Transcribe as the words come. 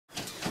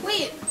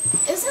Wait,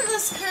 isn't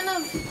this kind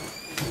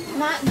of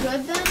not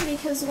good then?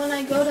 Because when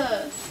I go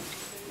to...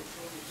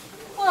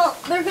 Well,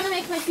 they're going to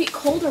make my feet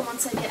colder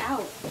once I get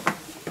out.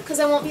 Because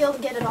I won't be able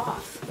to get it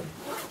off.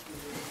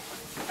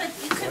 But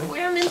you could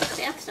wear them in the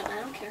bathtub, I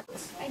don't care.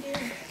 I do.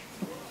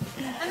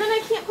 And then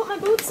I can't put my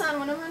boots on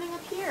when I'm running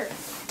up here.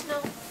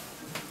 No.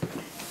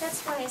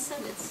 That's why I said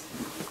it's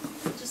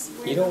just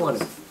wear You don't those.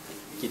 want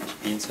to get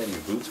the inside of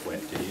your boots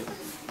wet, do you?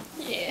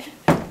 Yeah.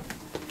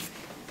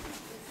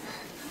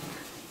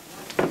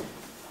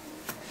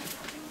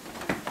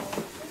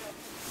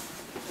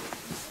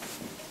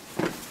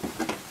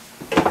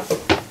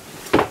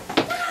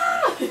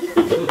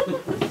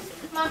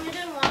 Mom, you're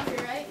doing laundry,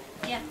 right?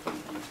 Yeah.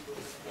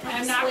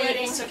 I'm not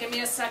ready, so give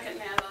me a second,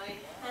 Natalie.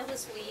 I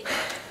was weeding.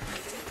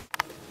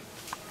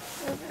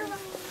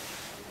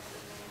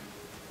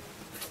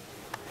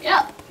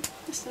 Yep.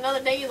 Just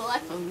another day in the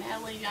life of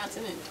Natalie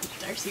Johnson and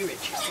Darcy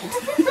Richardson.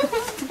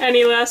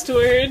 Any last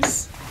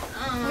words?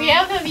 We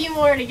have a few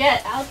more to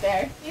get out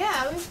there.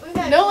 Yeah, we've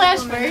got No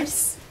last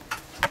words.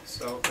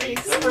 So, Are you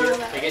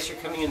I guess you're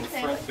coming in the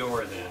front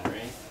door then,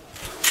 right?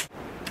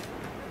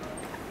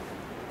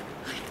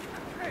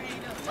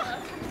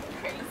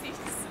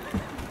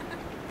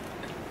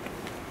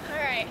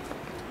 Alright.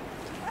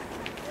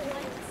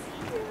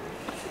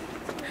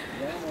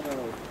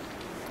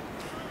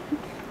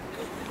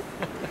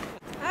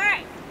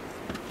 Alright.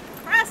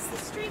 Across the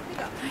street we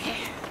go. Okay.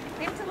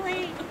 Into the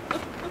lane.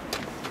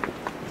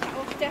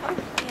 Walk down.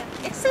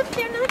 Yeah. Except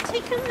they're not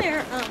taking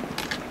their,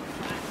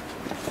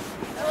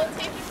 Oh,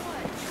 take your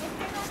foot. If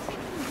they're not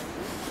taking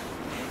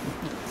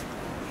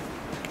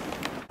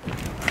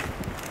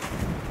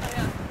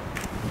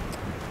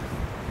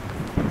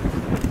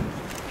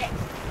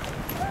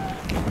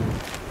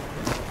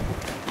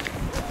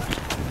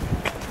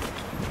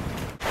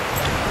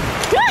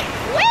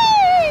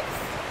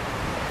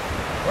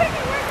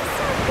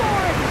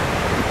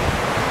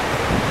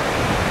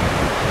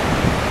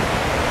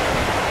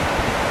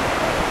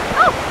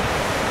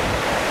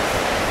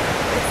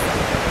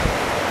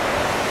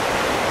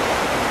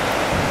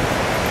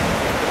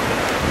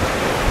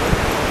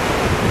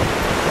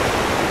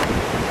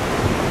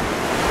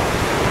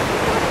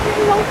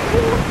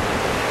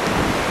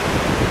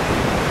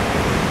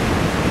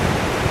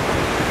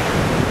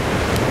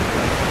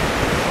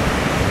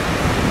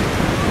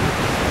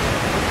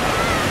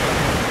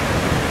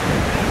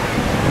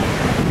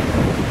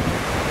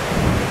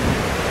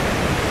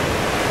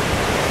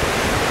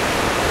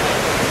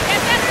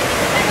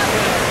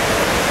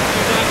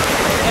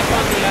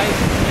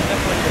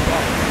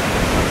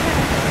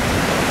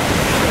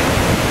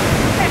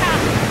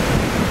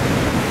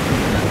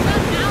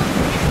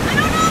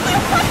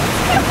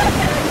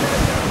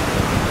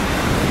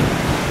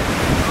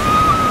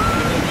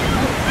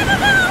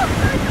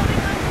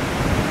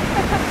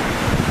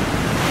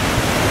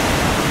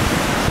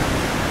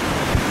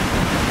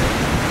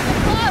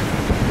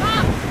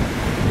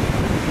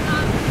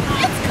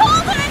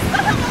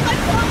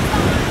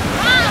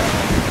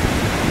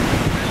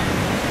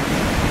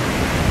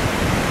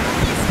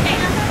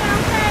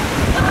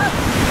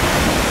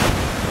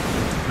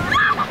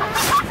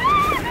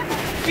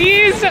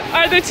These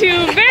are the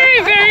two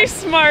very, very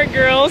smart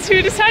girls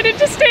who decided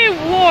to stay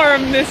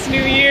warm this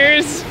New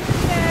Year's.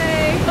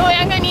 Yay. Oh, wait,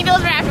 I'm gonna need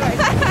those wrappers.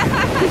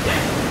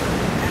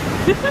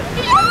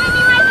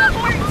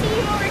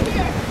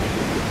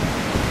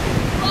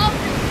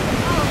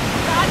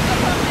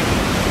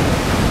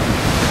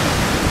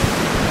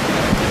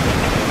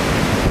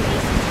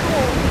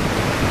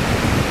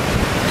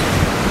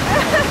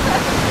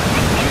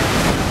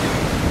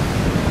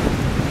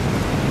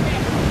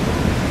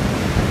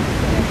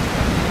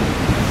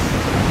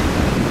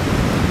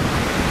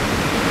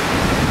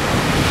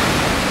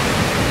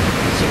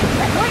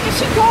 Is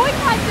she going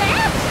like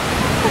that?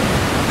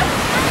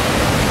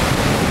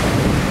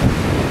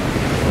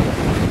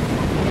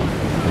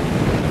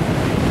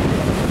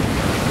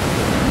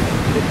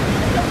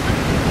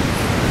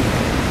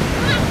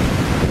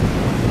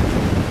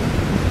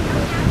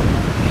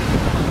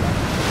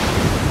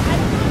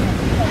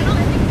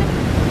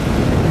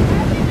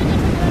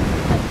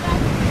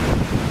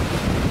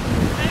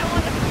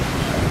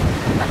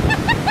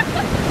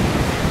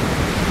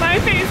 My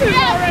face is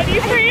already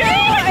freezing.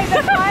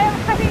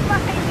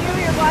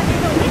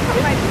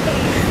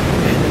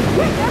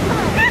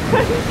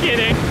 I'm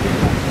kidding.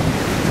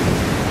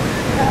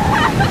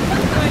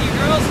 You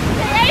girls,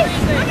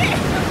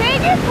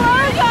 Take your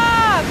clothes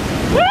off!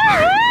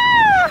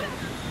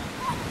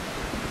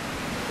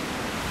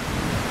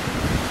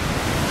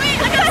 Wait,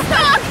 I got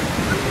stuck!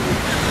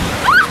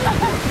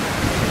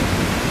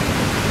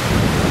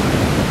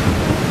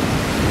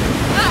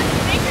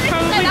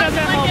 Probably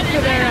doesn't help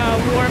for their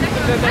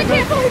warmth. I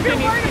can't believe you're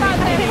worried about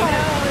that.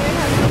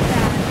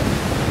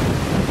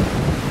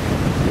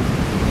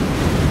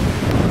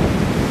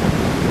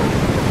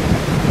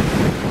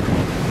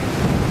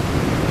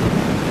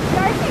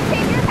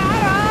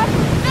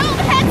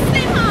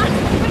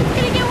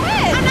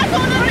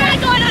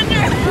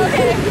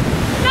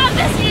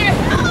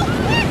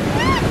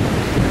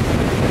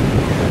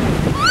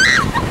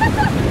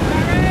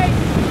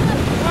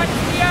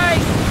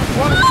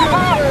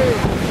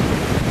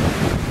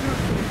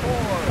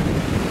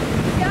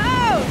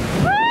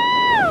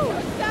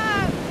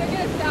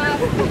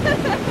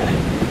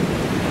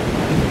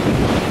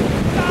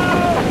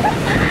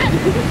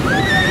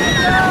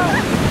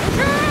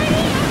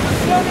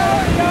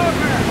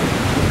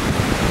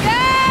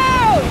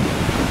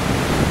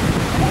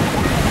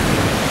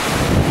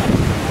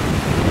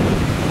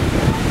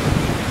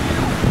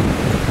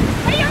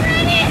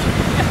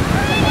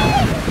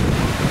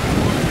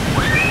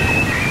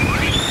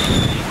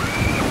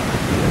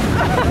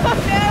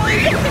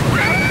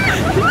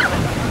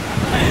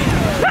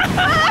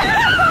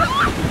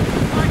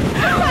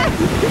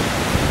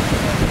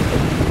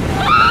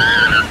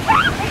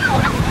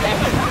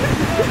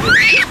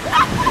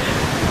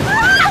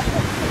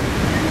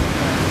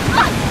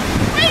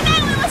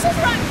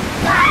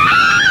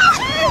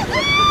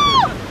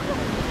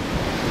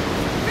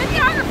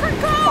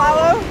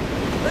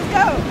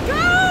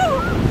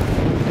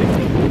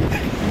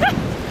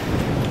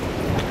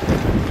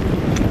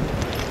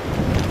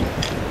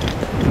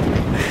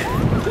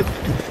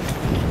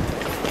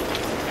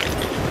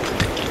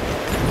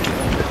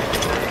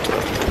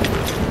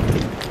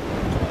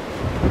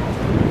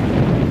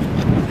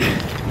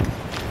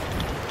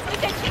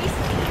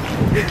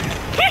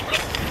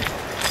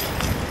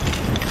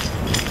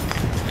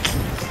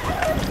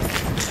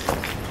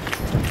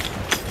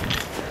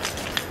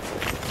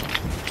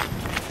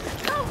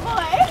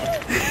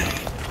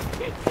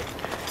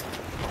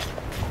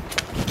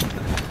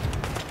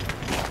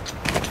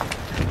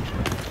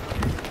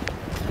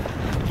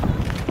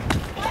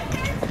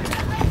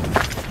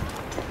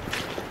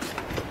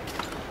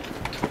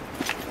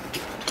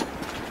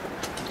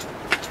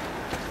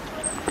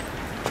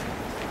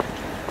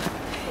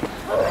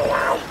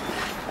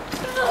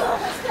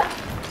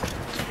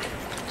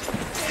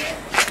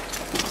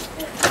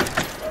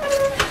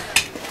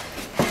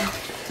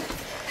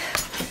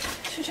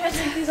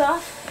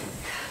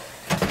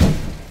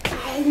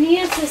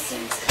 need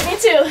assistance. Me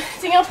too.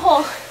 Taking a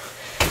pull.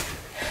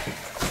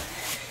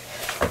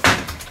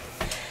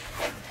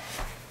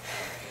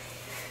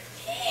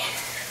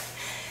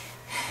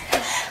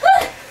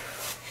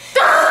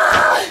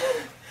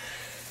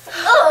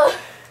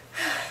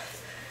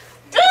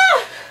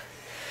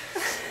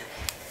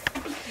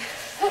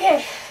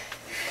 Okay.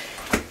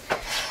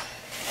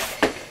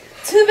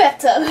 To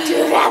bathtub.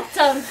 To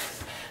bathtub.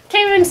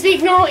 Can't even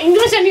speak normal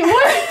English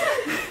anymore.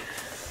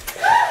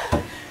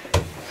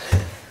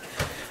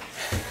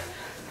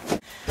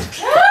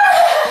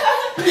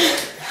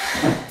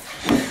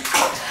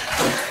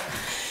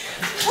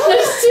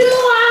 It's too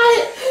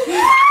hot.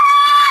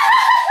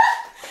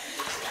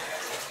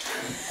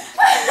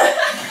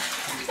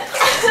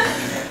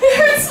 It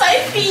hurts my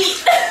feet.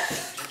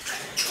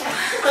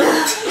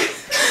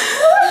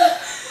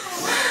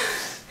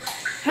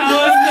 How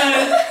was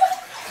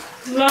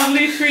the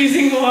lovely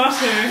freezing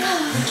water?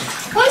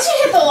 Once you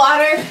hit the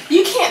water,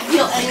 you can't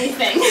feel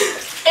anything.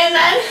 And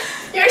then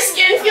your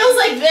skin feels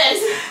like this.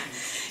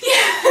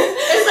 Yeah.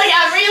 It's like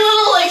every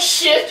little like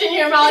shift in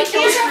your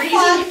molecules freeze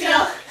and you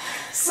feel.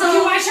 So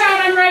you watch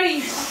out, I'm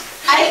ready.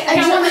 I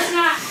No, do it's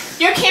not.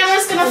 Your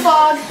camera's gonna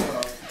fog.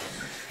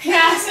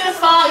 Yeah, it's gonna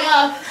fog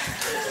up.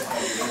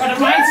 But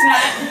mine's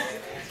not.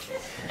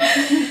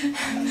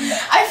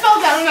 I fell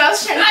down when I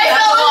was trying to get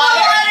out of the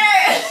water.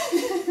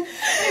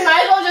 We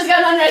might as well just get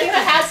done ready.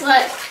 My hat's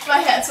wet. My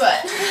hat's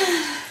wet.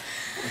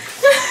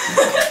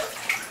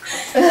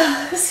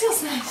 This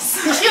feels nice.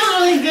 It feels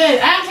really good.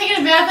 I haven't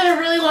taken a bath in a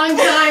really long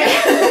time.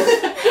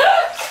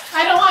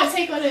 I don't want to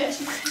take one at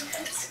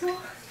school.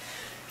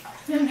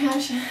 I'm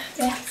having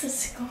baths at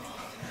school.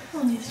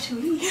 Only the 2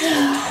 weeks.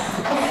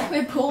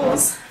 With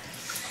pools.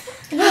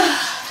 This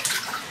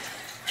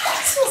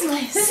feels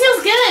nice. This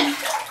feels good.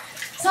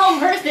 It's all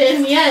worth it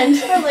in the end.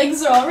 My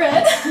legs are all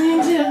red.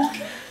 Me too.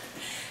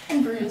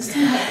 And bruised.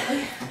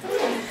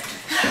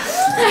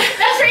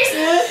 That's pretty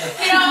smooth.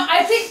 You know,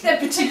 I think that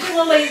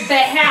particularly the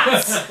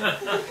hats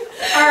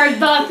are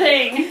the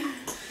thing.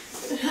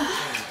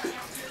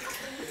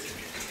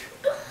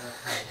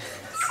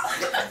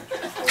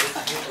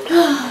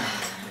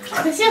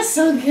 This feels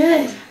so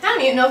good. I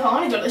don't even know if I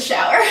want to go to the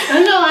shower.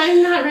 Oh no,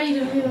 I'm not ready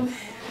to move.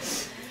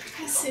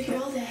 I sit here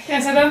all day.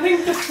 Yes, I don't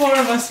think the 4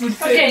 of us would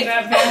fit Okay, in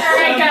that bathtub.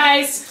 alright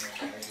guys.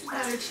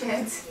 Not a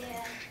chance.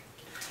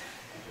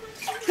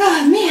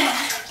 Oh man.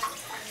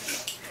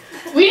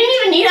 We didn't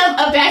even need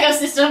a backup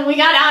system. We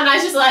got out and I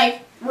was just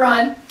like,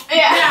 run.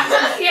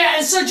 Yeah.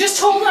 Yeah, so just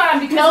hold on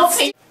because Nope.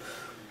 I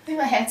think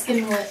my hat's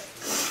getting wet.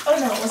 Oh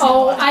no, it wasn't.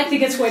 oh, I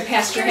think it's way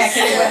past your heck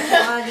anyway.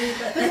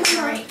 That's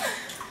right.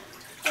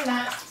 I'm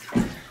not.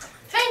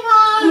 Hey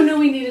mom. Who knew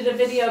we needed a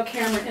video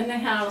camera in the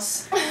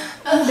house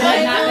that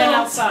had not been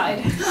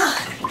outside?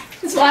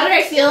 This water,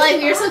 I feel like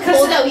we were so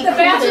cold that we the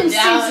bathroom cooled it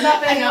down. seats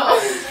up I know.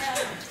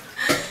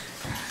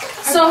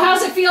 So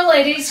how's it feel,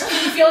 ladies?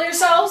 Can you feel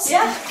yourselves?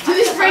 Yeah.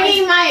 Who's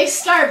bringing my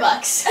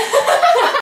Starbucks?